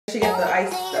She get the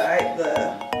the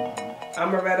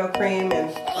amaretto cream and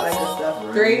all that good stuff.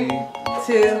 3,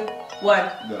 2,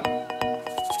 1. Go.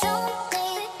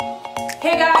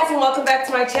 Hey guys, and welcome back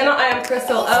to my channel. I am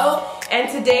Crystal O, and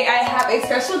today I have a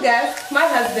special guest, my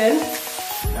husband.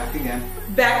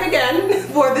 Back again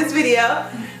for this video.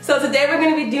 So today we're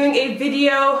going to be doing a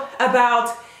video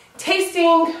about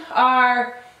tasting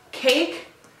our cake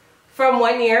from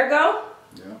 1 year ago.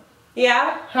 Yeah.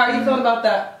 Yeah? How are you feeling about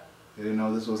that? I didn't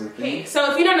know this was a thing.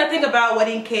 So if you know nothing about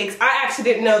wedding cakes, I actually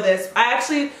didn't know this. I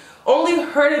actually only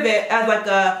heard of it as like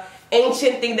a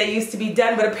ancient thing that used to be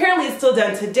done, but apparently it's still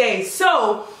done today.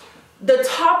 So the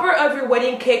topper of your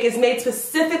wedding cake is made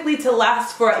specifically to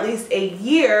last for at least a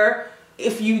year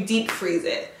if you deep freeze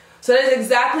it. So that is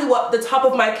exactly what the top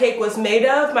of my cake was made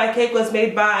of. My cake was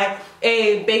made by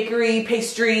a bakery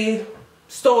pastry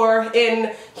store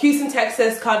in Houston,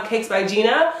 Texas called Cakes by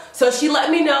Gina. So she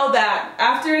let me know that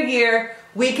after a year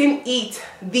we can eat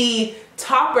the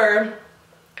topper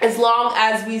as long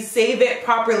as we save it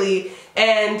properly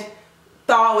and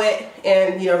thaw it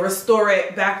and, you know, restore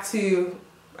it back to,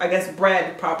 I guess,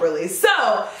 bread properly.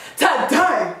 So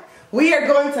today we are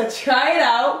going to try it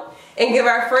out and give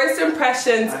our first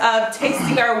impressions of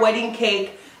tasting our wedding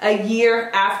cake a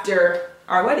year after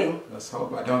our wedding. Let's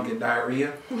hope I don't get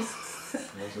diarrhea. Let's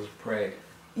just pray.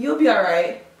 You'll be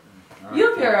alright.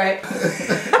 You'll be alright.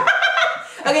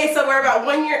 Okay, so we're about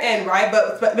 1 year in, right?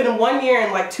 But it's been 1 year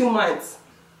and like 2 months.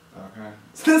 Okay.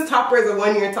 So this topper is a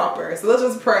 1 year topper. So let's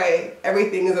just pray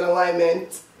everything is in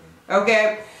alignment.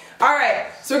 Okay? Alright,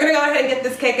 so we're going to go ahead and get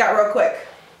this cake out real quick.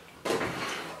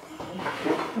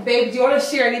 Babe, do you want to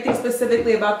share anything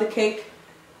specifically about the cake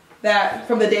that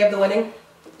from the day of the wedding?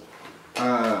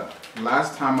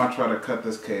 Last time I tried to cut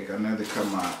this cake, I nearly cut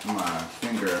my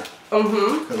finger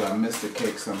because I missed the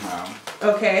cake somehow.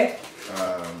 Okay.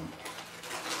 Let's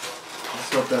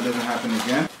hope that doesn't happen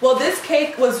again. Well, this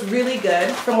cake was really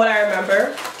good from what I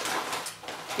remember.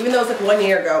 Even though it's like 1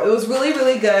 year ago. It was really,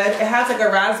 really good. It has like a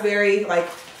raspberry, like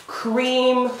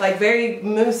cream, like very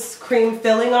mousse cream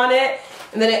filling on it.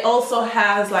 And then it also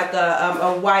has like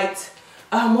a white,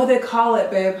 what do they call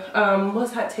it, babe?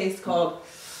 What's that taste called?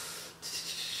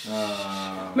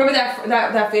 Remember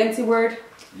that fancy word?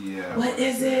 Yeah. What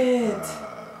is it?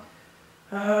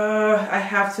 I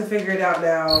have to figure it out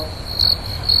now.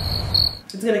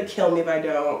 It's gonna kill me if I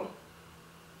don't.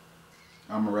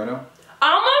 Amaretto?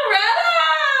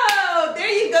 Amaretto! There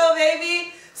you go,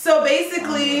 baby. So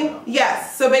basically,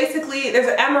 yes. So basically, there's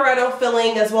an amaretto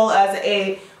filling as well as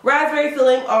a raspberry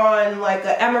filling on like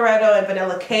an amaretto and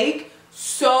vanilla cake.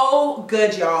 So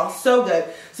good, y'all. So good.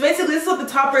 So basically, this is what the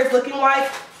topper is looking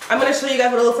like. I'm going to show you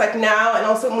guys what it looks like now, and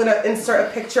also I'm going to insert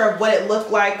a picture of what it looked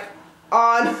like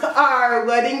on our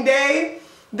wedding day.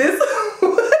 This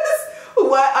was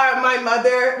what my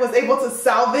mother was able to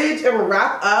salvage and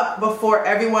wrap up before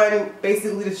everyone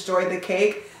basically destroyed the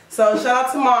cake. So shout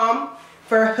out to Mom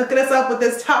for hooking us up with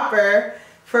this topper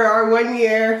for our 1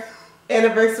 year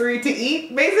anniversary to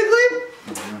eat, basically.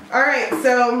 All right,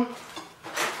 so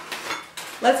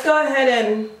let's go ahead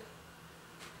and,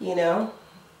 you know,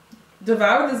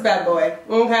 devour this bad boy,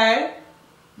 okay?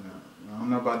 No, I don't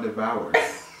know about devour.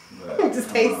 Just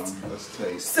taste. Let's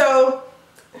taste. So,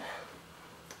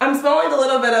 I'm smelling a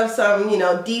little bit of some, you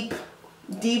know, deep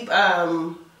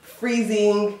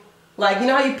freezing, like, you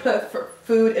know how you put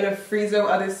food in a freezer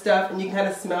with other stuff and you can kind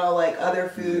of smell like other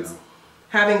foods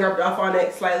having rubbed off on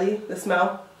it slightly, the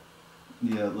smell?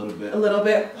 Yeah, a little bit. A little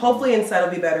bit. Hopefully inside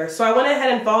will be better. So I went ahead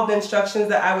and followed the instructions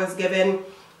that I was given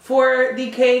for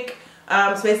the cake.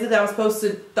 So basically I'm supposed to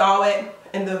thaw it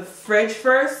in the fridge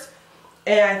first.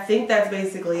 And I think that's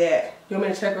basically it. You want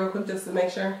me to check real quick just to make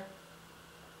sure?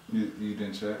 You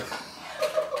didn't check?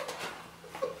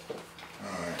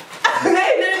 Alright.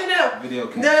 No. Video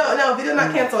canceled. No, video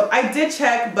not canceled. I did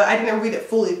check, but I didn't read it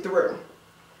fully through.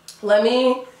 Let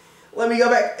me go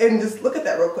back and just look at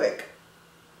that real quick.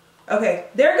 Okay,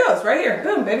 there it goes, right here.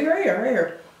 Boom, baby, right here, right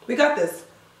here. We got this.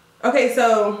 Okay,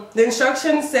 so the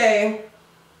instructions say,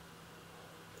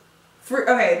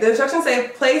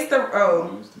 place the,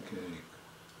 Use the cake.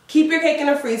 keep your cake in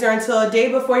the freezer until a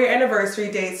day before your anniversary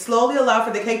date. Slowly allow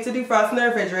for the cake to defrost in the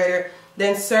refrigerator,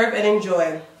 then serve and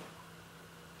enjoy.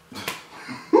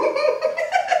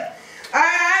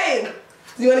 Alright,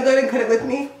 do you want to go ahead and cut it with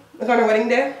me? Like on our wedding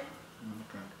day?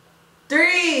 Okay.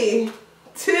 3,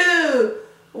 2,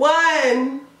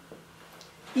 1.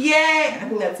 Yay! I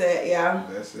think that's it, yeah.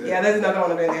 That's it. Yeah, there's another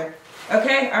one over there.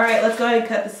 Okay, alright, let's go ahead and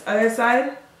cut this other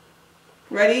side.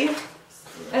 Ready?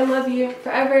 I love you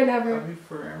forever and ever. Love you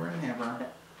forever and ever.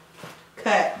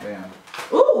 Cut. Bam.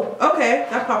 Ooh, okay.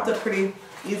 That popped up pretty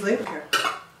easily. Okay.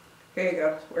 Here you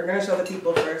go. We're gonna show the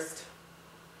people first.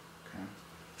 Okay.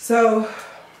 So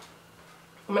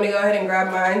I'm gonna go ahead and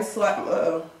grab mine.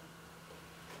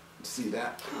 See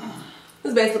that?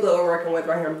 This is basically what we're working with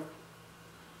right here.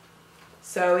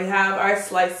 So we have our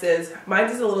slices.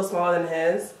 Mine's is a little smaller than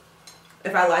his.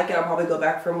 If I like it, I'll probably go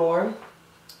back for more.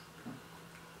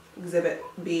 Exhibit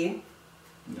B.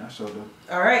 Yeah, I showed them.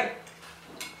 All right.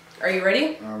 Are you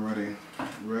ready? I'm ready.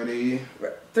 Ready.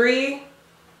 3.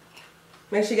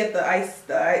 Make sure you get the ice,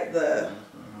 the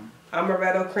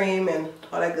amaretto cream and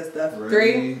all that good stuff.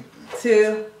 Ready. 3,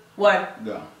 2, 1.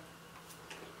 Go.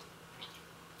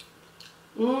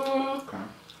 Okay.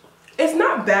 It's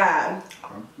not bad.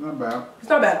 Okay. Not bad. It's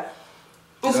not bad.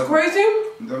 It's crazy.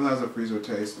 It definitely has a freezer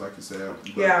taste, like you said.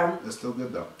 But yeah. It's still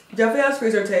good though. Definitely has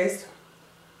freezer taste.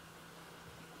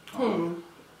 The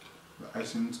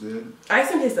icing's good.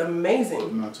 Icing tastes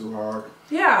amazing. Not too hard.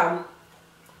 Yeah.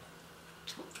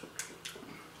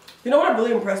 You know what I'm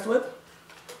really impressed with?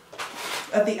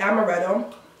 That the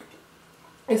amaretto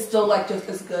is still like just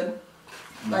as good.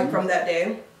 Like from that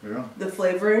day. Yeah. The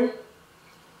flavoring.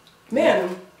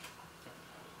 Man.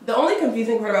 The only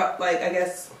confusing part about, like, I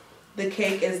guess, the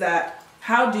cake is that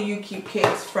how do you keep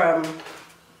cakes from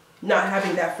not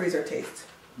having that freezer taste?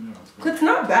 Yeah, it's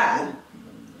not bad.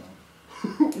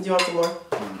 Do you want some more?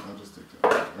 I'll just take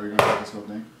that. Are you gonna take this whole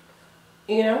thing?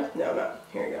 You know? No, I'm not.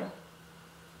 Here you go.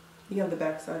 You have the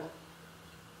back side.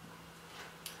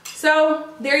 So,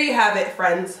 there you have it,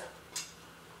 friends.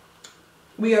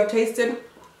 We have tasted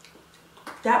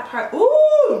that part.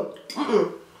 Ooh!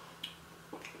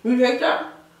 You take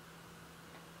that?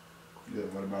 Yeah,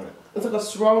 what about it? It's like a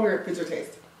stronger freezer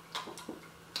taste.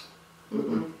 That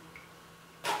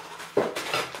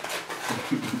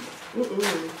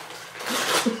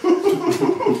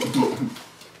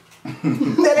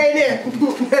ain't it.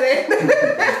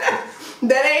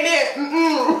 That ain't it.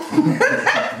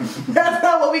 That's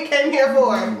not what we came here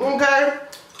for. Okay?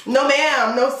 No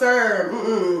ma'am, no sir.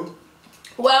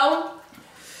 Well,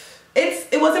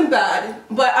 it wasn't bad,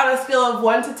 but on a scale of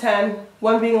 1 to 10,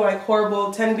 1 being like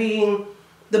horrible, 10 being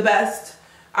the best,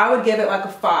 I would give it like a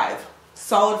 5.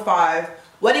 Solid 5.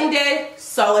 Wedding day,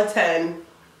 solid 10.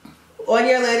 1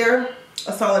 year later,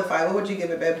 a solid 5. What would you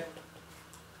give it, babe?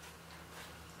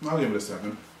 I'll give it a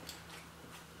 7.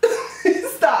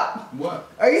 Stop. What?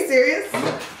 Are you serious?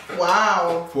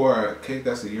 Wow. For a cake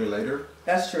that's a year later?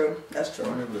 That's true. That's true.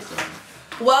 I'll give it a 7.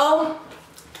 Well,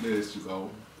 There you go.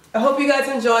 I hope you guys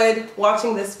enjoyed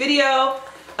watching this video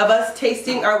of us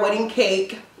tasting our wedding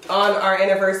cake on our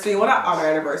anniversary. Well, not on our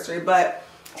anniversary, but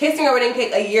tasting our wedding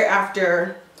cake a year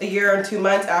and 2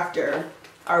 months after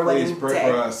our wedding day. Please pray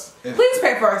for us. Please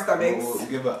pray for our stomachs. We'll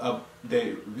give an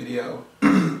update video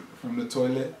from the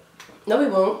toilet. No, we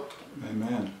won't.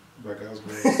 Amen. By God's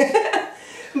grace.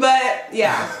 But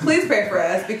yeah, please pray for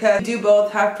us because we do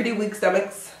both have pretty weak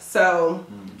stomachs. So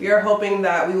we are hoping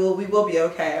that we will be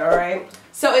okay, all right?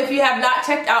 So if you have not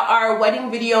checked out our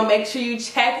wedding video, make sure you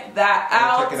check that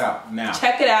out. Check it out now.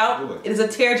 Check it out. Do it. It is a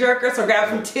tearjerker, so grab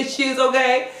some tissues,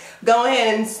 okay? Go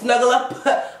ahead and snuggle up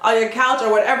on your couch or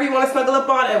whatever you want to snuggle up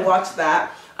on and watch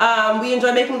that. We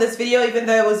enjoyed making this video even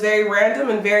though it was very random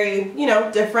and very, you know,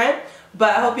 different.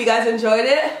 But I hope you guys enjoyed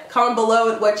it. Comment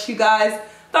below what you guys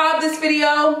thought of this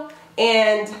video.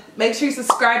 And make sure you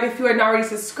subscribe if you are not already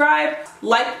subscribed.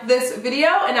 Like this video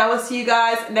and I will see you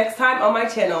guys next time on my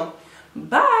channel.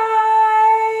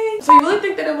 Bye! So you really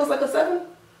think that it was like a 7?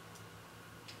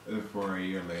 For a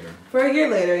year later. For a year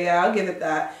later, yeah, I'll give it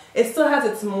that. It still has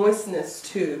its moistness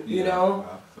too, you know?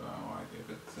 That's why I gave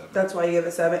it 7. That's why you give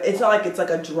it 7. It's not like it's like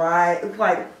a dry, it's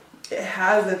like it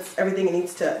has everything it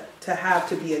needs to have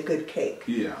to be a good cake.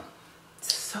 Yeah.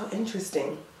 It's so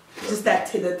interesting. Just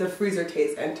that the freezer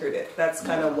taste entered it. That's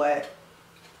kind of what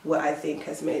I think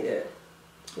has made it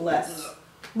less.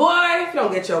 Boy, if you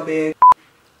don't get your big.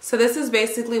 So this is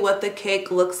basically what the cake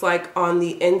looks like on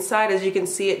the inside. As you can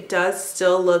see, it does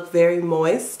still look very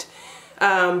moist.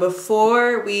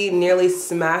 Before we nearly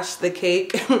smashed the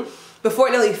cake, before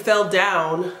it nearly fell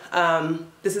down,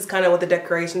 this is kind of what the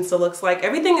decoration still looks like.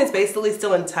 Everything is basically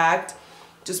still intact,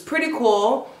 just pretty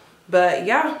cool. But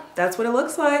yeah, that's what it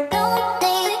looks like.